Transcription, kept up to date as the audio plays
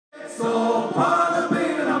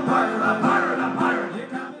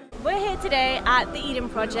today at the Eden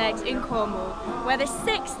Project in Cornwall, where the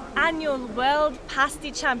 6th annual World Pasty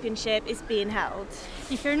Championship is being held.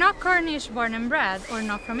 If you're not Cornish born and bred, or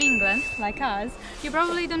not from England, like us, you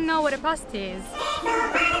probably don't know what a pasty is.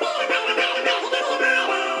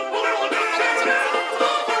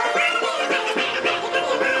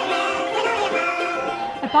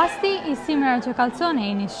 A pasty is similar to a calzone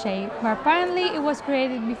in its shape, but apparently it was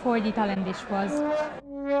created before the Italian dish was.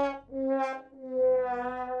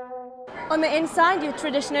 On the inside, you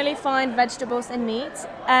traditionally find vegetables and meat,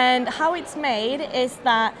 and how it's made is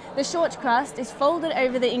that the short crust is folded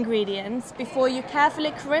over the ingredients before you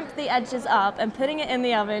carefully crimp the edges up and putting it in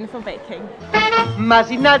the oven for baking. Ma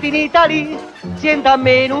si nati in Italia, sienta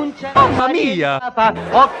me non c'è. Mamma mia!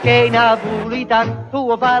 Ok, Napolitan,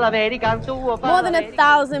 tuo fa l'American, tuo fa. More than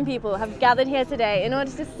 1,000 people have gathered here today in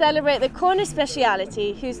order to celebrate the Cornish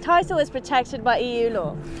speciality, whose title is protected by EU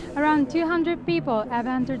law. Around 200 people have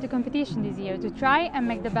entered the competition this year to try and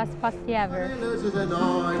make the best pasty ever.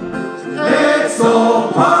 It's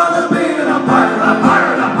so part of being a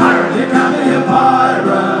pirate, you can't be a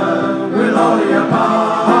pirate with only a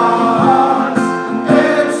part.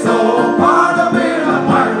 It's so part of being a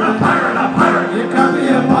pirate, you can't be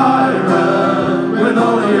a pirate with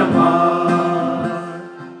only a part.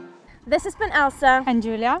 This has been Elsa And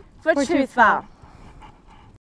Julia for Truth Val.